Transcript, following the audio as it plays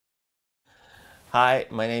Hi,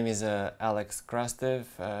 my name is Alex Krastev.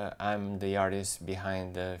 I'm the artist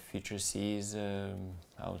behind the Future Seas,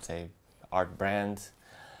 I would say, art brand.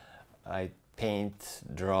 I paint,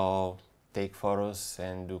 draw, take photos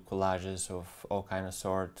and do collages of all kind of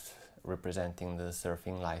sorts representing the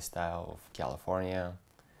surfing lifestyle of California.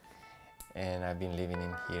 And I've been living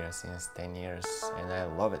in here since 10 years and I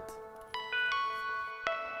love it.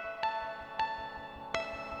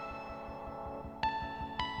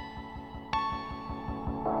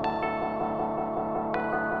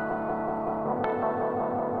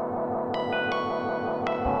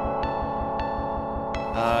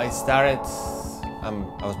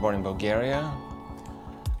 I was born in Bulgaria.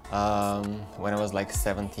 When I was like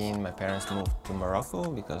 17, my parents moved to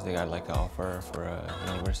Morocco because they got like an offer for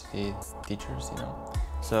university teachers, you know.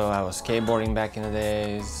 So I was skateboarding back in the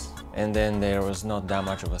days, and then there was not that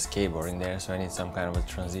much of a skateboarding there, so I need some kind of a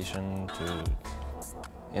transition to,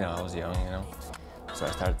 you know, I was young, you know. So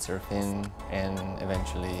I started surfing, and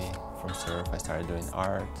eventually from surf I started doing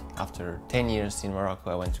art. After 10 years in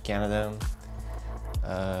Morocco, I went to Canada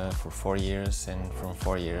for 4 years, and from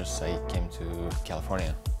 4 years I came to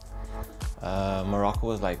California. Morocco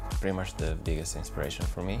was like pretty much the biggest inspiration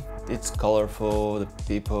for me. It's colorful, the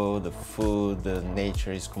people, the food, the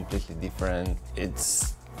nature is completely different.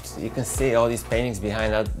 You can see all these paintings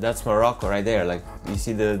behind that's Morocco right there. Like you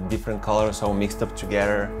see the different colors all mixed up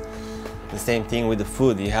together. The same thing with the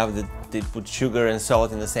food. They put sugar and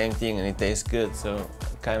salt in the same thing and it tastes good. So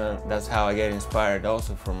kind of that's how I get inspired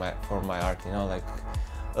also for my art, you know, like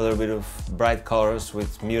a little bit of bright colors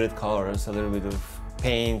with muted colors, a little bit of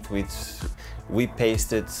paint with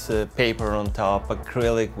pasted paper on top,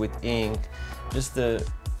 acrylic with ink, just the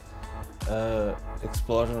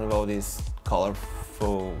explosion of all these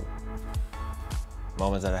colorful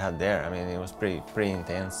moments that I had there. I mean, it was pretty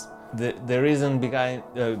intense. The reason behind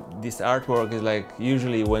this artwork is like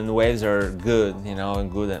usually when waves are good, you know, and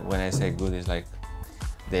good, when I say good is like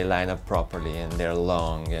they line up properly and they're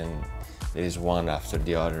long and there is one after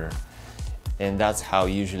the other, and that's how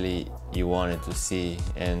usually you want it to see,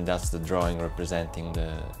 and that's the drawing representing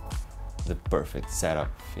the perfect setup,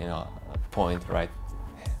 you know, a point right,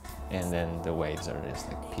 and then the waves are just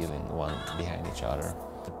like peeling one behind each other.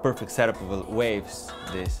 The perfect setup of the waves,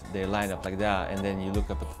 they line up like that, and then you look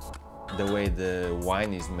up at the way the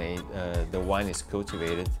wine is made, the wine is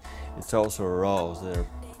cultivated. It's also rows that are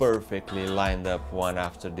perfectly lined up one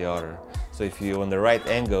after the other. So if you're on the right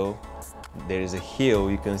angle, there is a hill,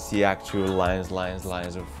 you can see actual lines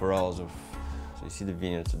of rows of. So you see the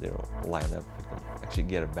vineyards, they're all lined up. You can actually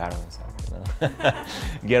get a barrel inside, you know?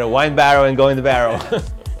 Get a wine barrel and go in the barrel.